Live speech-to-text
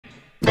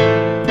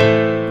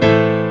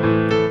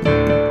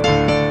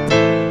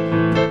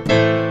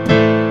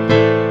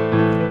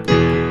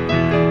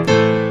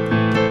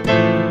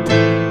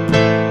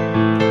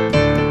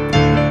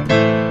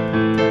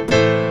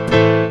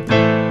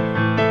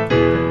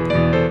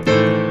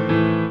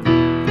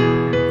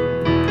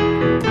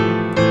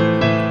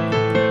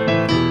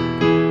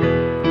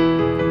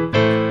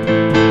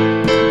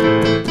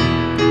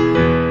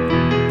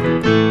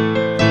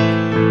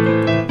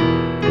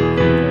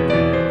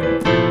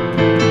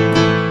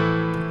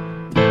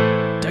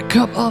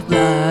Cup of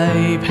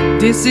life,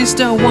 this is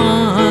the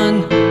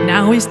one.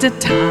 Now is the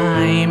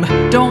time,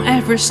 don't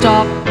ever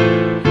stop.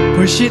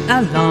 Push it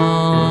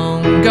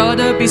along,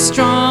 gotta be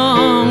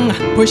strong.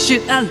 Push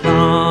it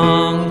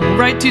along,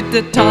 right to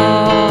the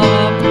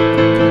top.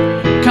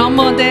 Come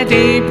on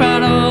daddy,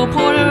 paddle,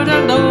 porter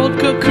the load.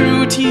 Go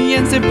crew, tea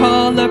and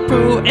simple,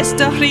 pro,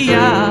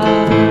 estaria.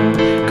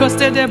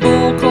 Costa de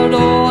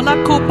bocolo,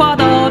 la copa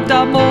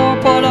da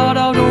mo, pola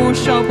da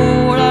rusha,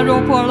 bola,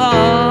 ropola.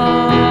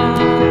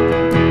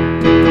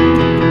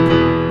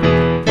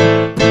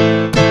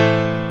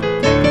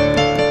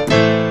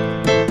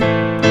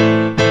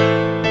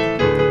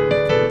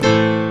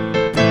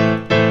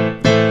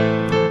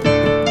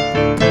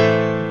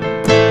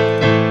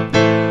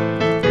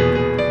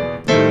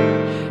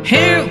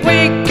 Here we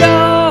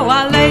go,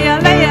 alley,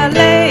 alley,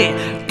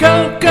 alley.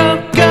 Go, go,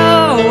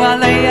 go,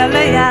 alley,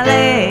 alley,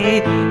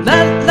 alley.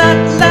 La, la,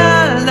 la,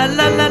 la,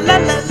 la, la, la,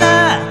 la, la.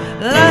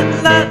 La,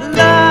 la,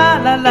 la,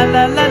 la, la,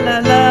 la, la, la,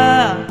 la.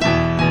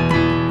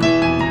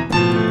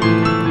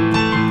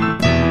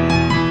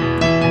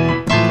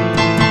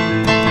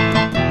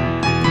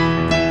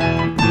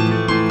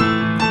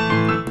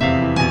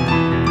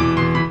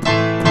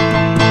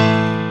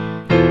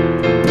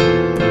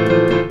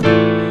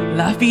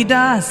 La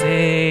vida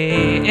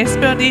c'est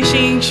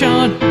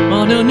expedition.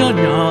 Oh no no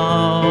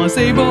no,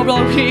 c'est beau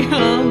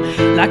bloquant.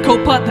 La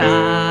Copa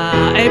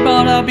est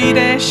pour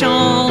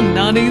l'habitation.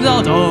 Dans les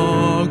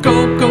autos,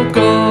 go go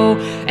go.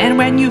 And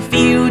when you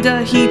feel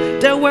the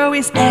heat, the world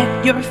is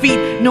at your feet.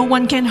 No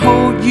one can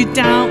hold you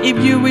down if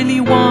you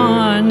really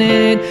want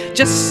it.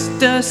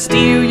 Just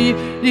steal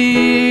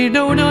you,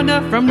 no no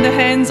no, from the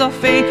hands of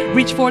fate.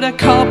 Reach for the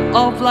cup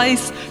of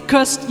life,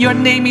 'cause your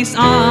name is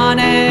on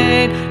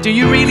it. Do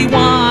you really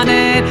want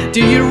it?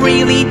 Do you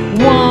really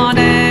want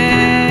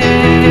it?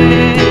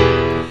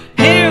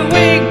 Here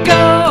we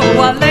go,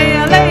 alley,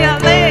 alley,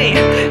 alley.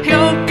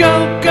 Go,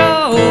 go,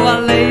 go,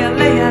 alley,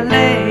 alley,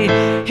 alley.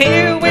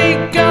 Here we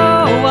go,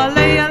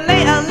 alley,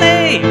 alley,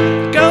 alley.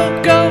 Go,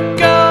 go,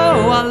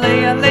 go,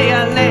 alley, alley,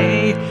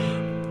 alley.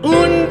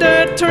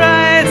 Under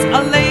tres,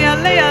 alley,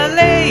 alley,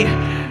 alley.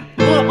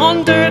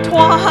 Under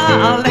trois,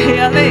 alley,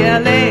 alley,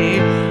 alley.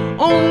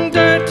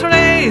 Under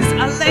tres,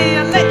 alley,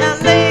 alley,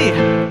 alley.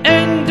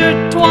 Under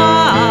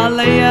trois,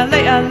 alley,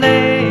 alley, alley.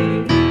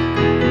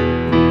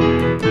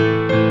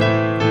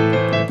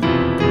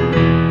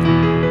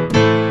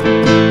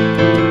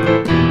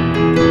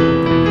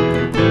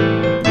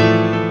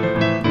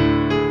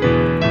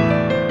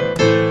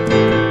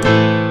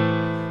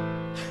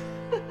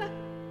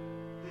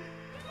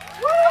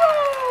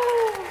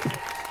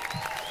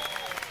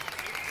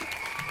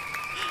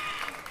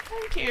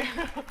 Thank you.